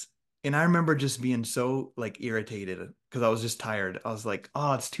missionaries. And I remember just being so like irritated because I was just tired. I was like,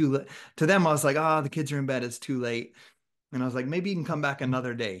 oh, it's too late. To them, I was like, oh, the kids are in bed. It's too late. And I was like, maybe you can come back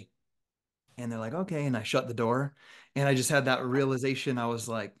another day. And they're like, okay. And I shut the door. And I just had that realization. I was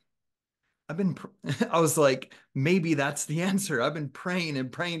like, I was like, maybe that's the answer. I've been praying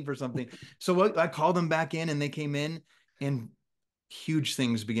and praying for something. So I called them back in, and they came in, and huge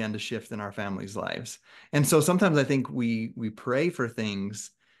things began to shift in our families' lives. And so sometimes I think we pray for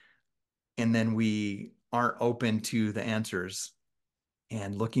things, and then we aren't open to the answers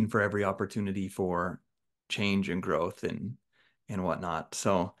and looking for every opportunity for change and growth and whatnot.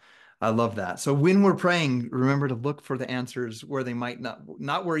 So I love that. So when we're praying, remember to look for the answers where they might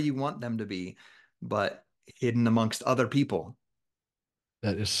not where you want them to be, but hidden amongst other people.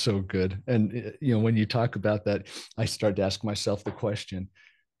 That is so good. And, you know, when you talk about that, I start to ask myself the question,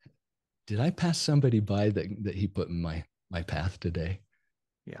 did I pass somebody by that he put in my path today?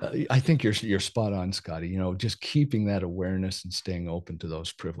 Yeah. I think you're spot on, Scottie. You know, just keeping that awareness and staying open to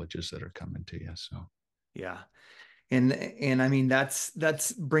those privileges that are coming to you. So Yeah. And I mean that's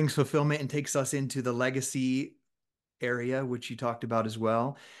brings fulfillment and takes us into the legacy area, which you talked about as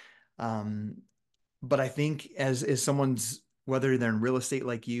well. Um, but I think as someone's, whether they're in real estate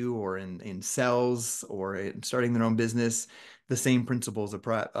like you, or in sales, or in starting their own business, the same principles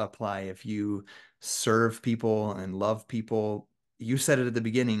apply. If you serve people and love people, you said it at the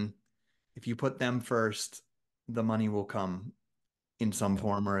beginning, if you put them first, the money will come in some yep,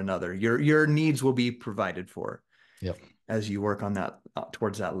 form or another. Your needs will be provided for. yep, as you work on that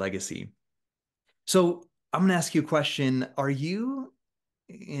towards that legacy. So I'm going to ask you a question. Are you,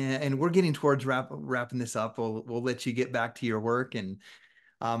 and we're getting towards wrapping this up. We'll let you get back to your work. And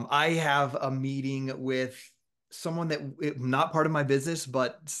I have a meeting with someone that not part of my business,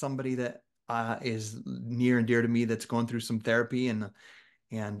 but somebody that is near and dear to me that's going through some therapy, and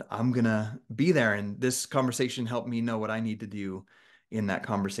I'm gonna be there. And this conversation helped me know what I need to do in that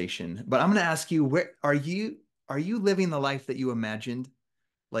conversation. But I'm gonna ask you, where are you? Are you living the life that you imagined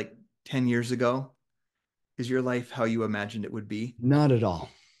like 10 years ago? Is your life how you imagined it would be? Not at all.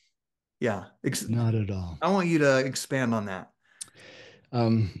 Yeah. Not at all. I want you to expand on that.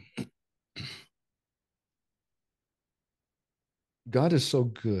 Um, God is so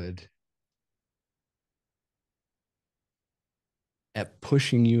good at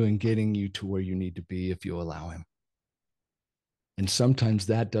pushing you and getting you to where you need to be if you allow Him. And sometimes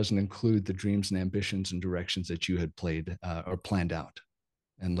that doesn't include the dreams and ambitions and directions that you had played or planned out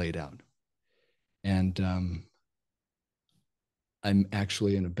and laid out. And I'm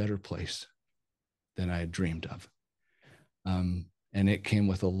actually in a better place than I had dreamed of. And it came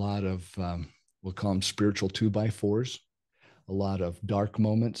with a lot of, we'll call them spiritual 2x4s, a lot of dark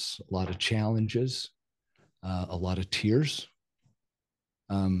moments, a lot of challenges, a lot of tears.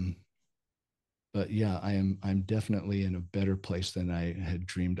 But yeah, I'm definitely in a better place than I had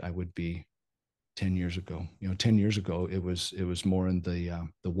dreamed I would be 10 years ago. 10 years ago, it was more in the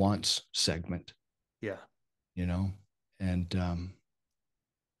wants segment, Yeah. And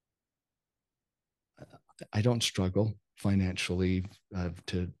I don't struggle financially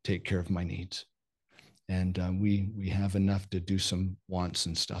to take care of my needs. And we have enough to do some wants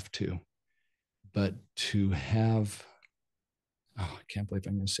and stuff too. But to have, oh, I can't believe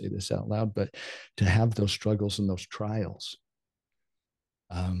I'm going to say this out loud, but to have those struggles and those trials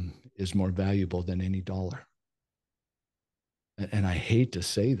is more valuable than any dollar. And I hate to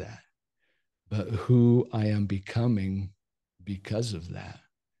say that, but who I am becoming because of that,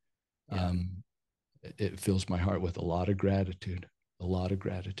 Yeah. it fills my heart with a lot of gratitude, a lot of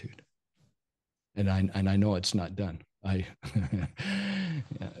gratitude. And I know it's not done.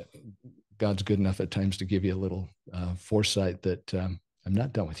 God's good enough at times to give you a little foresight that I'm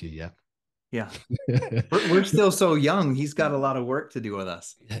not done with you yet. Yeah. We're still so young. He's got a lot of work to do with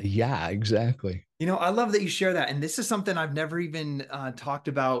us. Yeah, exactly. I love that you share that. And this is something I've never even talked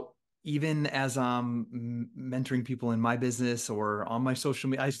about, even as mentoring people in my business or on my social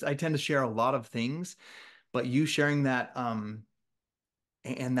media. I tend to share a lot of things, but you sharing that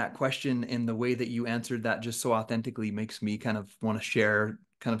and that question and the way that you answered that just so authentically makes me kind of want to share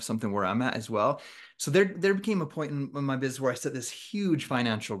kind of something where I'm at as well. So there became a point in my business where I set this huge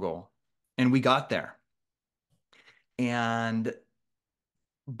financial goal, and we got there. And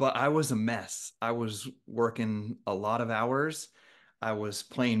but I was a mess. I was working a lot of hours. I was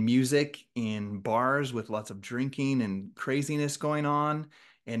playing music in bars with lots of drinking and craziness going on,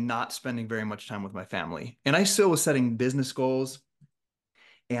 and not spending very much time with my family. And I still was setting business goals,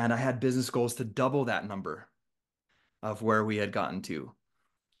 and I had business goals to double that number of where we had gotten to.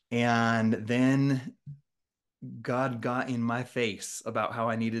 And then God got in my face about how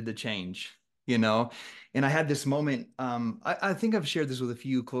I needed to change, you know? And I had this moment. I think I've shared this with a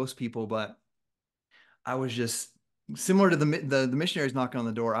few close people, but I was just similar to the missionaries knocking on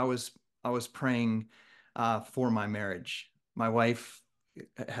the door. I was praying for my marriage. My wife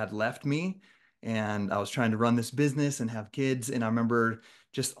had left me, and I was trying to run this business and have kids. And I remember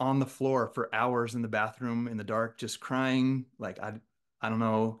just on the floor for hours in the bathroom in the dark, just crying. Like I don't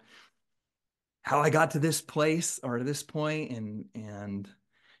know how I got to this place or to this point, and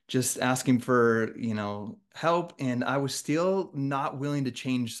just asking for help. And I was still not willing to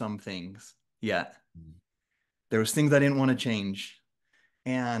change some things yet. There was things I didn't want to change.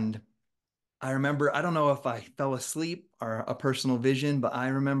 And I remember, I don't know if I fell asleep or a personal vision, but I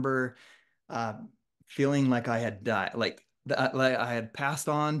remember uh, feeling like I had died, like I had passed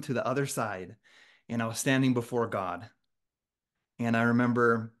on to the other side, and I was standing before God. And I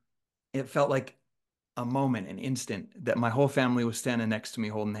remember it felt like a moment, an instant, that my whole family was standing next to me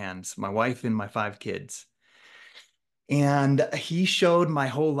holding hands, my wife and my 5 kids. And he showed my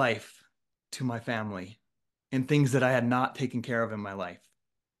whole life to my family and things that I had not taken care of in my life.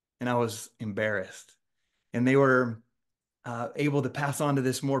 And I was embarrassed. And they were able to pass on to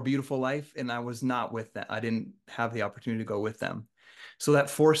this more beautiful life, and I was not with them. I didn't have the opportunity to go with them. So that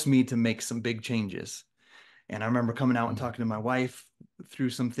forced me to make some big changes. And I remember coming out and talking to my wife through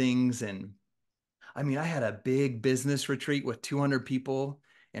some things. And I mean, I had a big business retreat with 200 people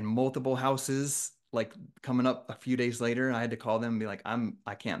and multiple houses, like coming up a few days later. And I had to call them and be like,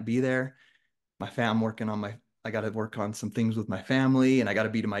 I can't be there. I'm working on I got to work on some things with my family, and I got to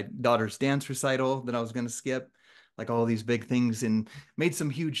be to my daughter's dance recital that I was going to skip, like all these big things, and made some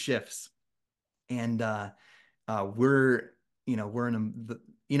huge shifts. And we're, we're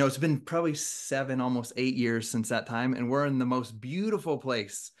it's been probably 7, almost 8 years since that time, and we're in the most beautiful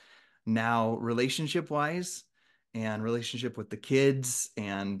place now, relationship wise, and relationship with the kids.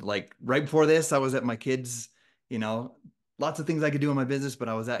 And like right before this, I was at my kids, you know, lots of things I could do in my business, but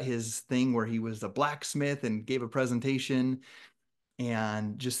I was at his thing where he was a blacksmith and gave a presentation,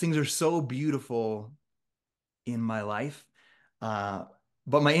 and just things are so beautiful in my life. Uh,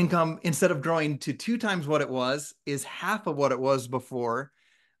 but my income, instead of growing to 2 times what it was, is half of what it was before.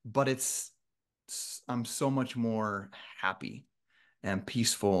 But I'm so much more happy and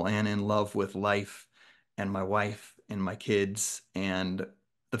peaceful and in love with life and my wife and my kids and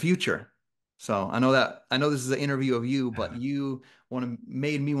the future. So I know this is an interview of you, but you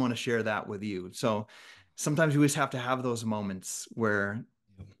made me want to share that with you. So sometimes you just have to have those moments where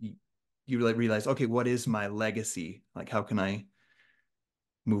you, you like realize, okay, what is my legacy? Like, how can I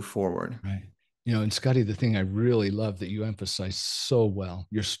move forward? Right. And Scottie, the thing I really love that you emphasize so well,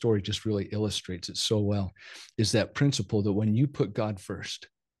 your story just really illustrates it so well, is that principle that when you put God first,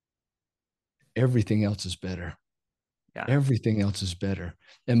 everything else is better. Yeah. Everything else is better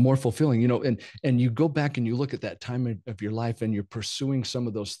and more fulfilling, and you go back and you look at that time of your life and you're pursuing some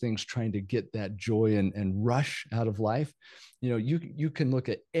of those things, trying to get that joy and rush out of life. You can look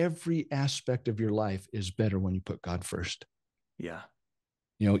at every aspect of your life is better when you put God first. Yeah.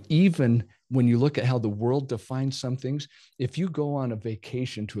 Even when you look at how the world defines some things, if you go on a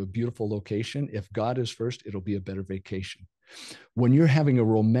vacation to a beautiful location, if God is first, it'll be a better vacation. When you're having a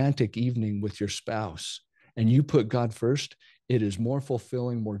romantic evening with your spouse and you put God first, it is more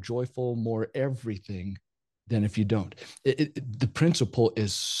fulfilling, more joyful, more everything than if you don't. The principle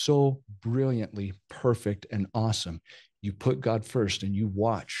is so brilliantly perfect and awesome. You put God first and you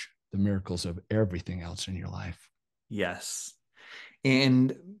watch the miracles of everything else in your life. Yes.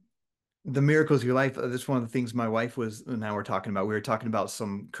 And the miracles of your life. That's one of the things my wife was, now we're talking about. We were talking about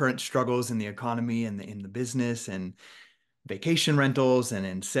some current struggles in the economy and in the business and vacation rentals and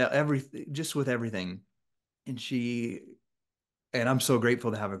in sale, everything, just with everything. And and I'm so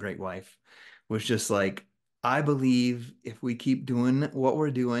grateful to have a great wife, was just like, I believe if we keep doing what we're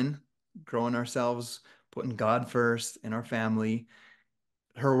doing, growing ourselves, putting God first in our family,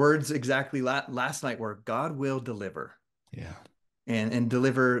 her words exactly last night were, God will deliver. Yeah. And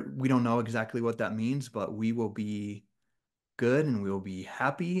deliver, we don't know exactly what that means, but we will be good and we will be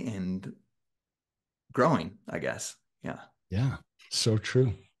happy and growing, I guess. Yeah. Yeah. So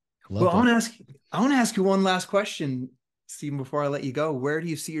true. Well, Love it. I want to ask you one last question, Stephen, before I let you go. Where do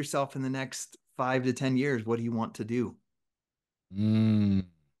you see yourself in the next 5 to 10 years? What do you want to do? Mm.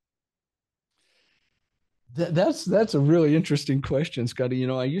 That's a really interesting question, Scottie.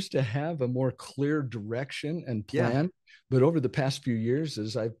 I used to have a more clear direction and Yeah. plan, but over the past few years,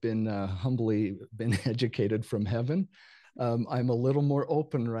 as I've been humbly been educated from heaven, I'm a little more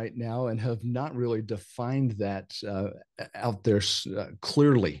open right now and have not really defined that out there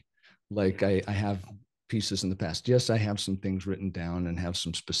clearly, like I have pieces in the past. Yes, I have some things written down and have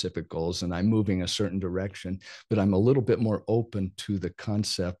some specific goals, and I'm moving a certain direction, but I'm a little bit more open to the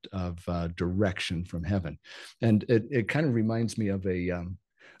concept of direction from heaven. And it kind of reminds me of a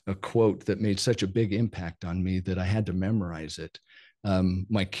quote that made such a big impact on me that I had to memorize it.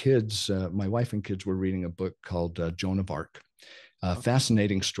 My kids, my wife and kids were reading a book called Joan of Arc. A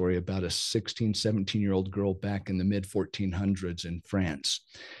fascinating story about a 16, 17-year-old girl back in the mid 1400s in France.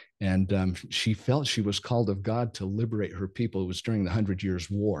 And she felt she was called of God to liberate her people. It was during the Hundred Years'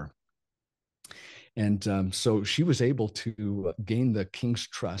 War. And so she was able to gain the king's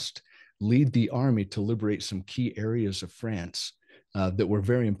trust, lead the army to liberate some key areas of France that were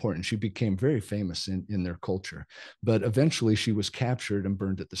very important. She became very famous in their culture. But eventually she was captured and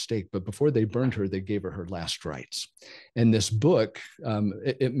burned at the stake. But before they burned her, they gave her last rites. And this book,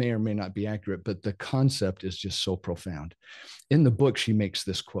 it may or may not be accurate, but the concept is just so profound. In the book, she makes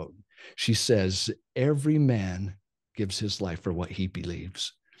this quote. She says, "Every man gives his life for what he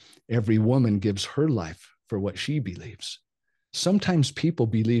believes. Every woman gives her life for what she believes. Sometimes people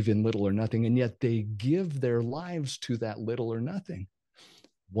believe in little or nothing, and yet they give their lives to that little or nothing.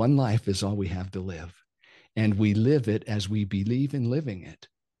 One life is all we have to live, and we live it as we believe in living it,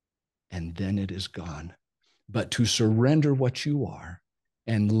 and then it is gone. But to surrender what you are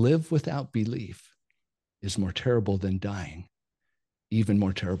and live without belief is more terrible than dying, even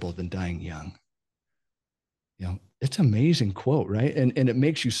more terrible than dying young." It's an amazing quote, right? And it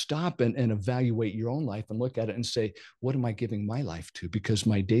makes you stop and evaluate your own life and look at it and say, what am I giving my life to? Because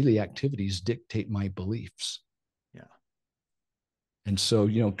my daily activities dictate my beliefs. And so,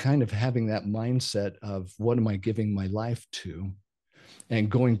 kind of having that mindset of what am I giving my life to? And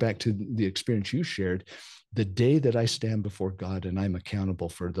going back to the experience you shared, the day that I stand before God and I'm accountable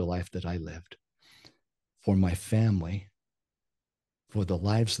for the life that I lived, for my family, for the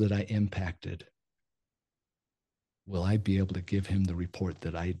lives that I impacted, will I be able to give him the report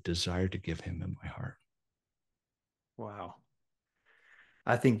that I desire to give him in my heart? Wow.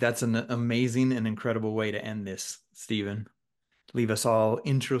 I think that's an amazing and incredible way to end this, Stephen. Leave us all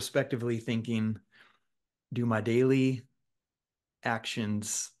introspectively thinking, do my daily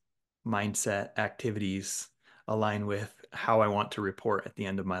actions, mindset, activities align with how I want to report at the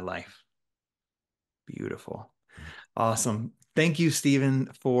end of my life? Beautiful. Awesome. Thank you, Stephen,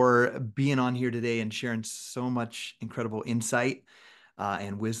 for being on here today and sharing so much incredible insight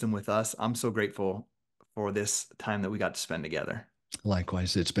and wisdom with us. I'm so grateful for this time that we got to spend together.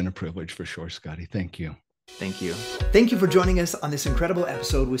 Likewise, it's been a privilege for sure, Scottie. Thank you. Thank you. Thank you for joining us on this incredible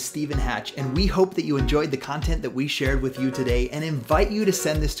episode with Stephen Hatch, and we hope that you enjoyed the content that we shared with you today and invite you to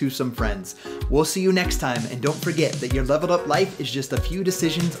send this to some friends. We'll see you next time, and don't forget that your leveled up life is just a few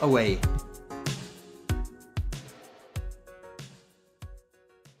decisions away.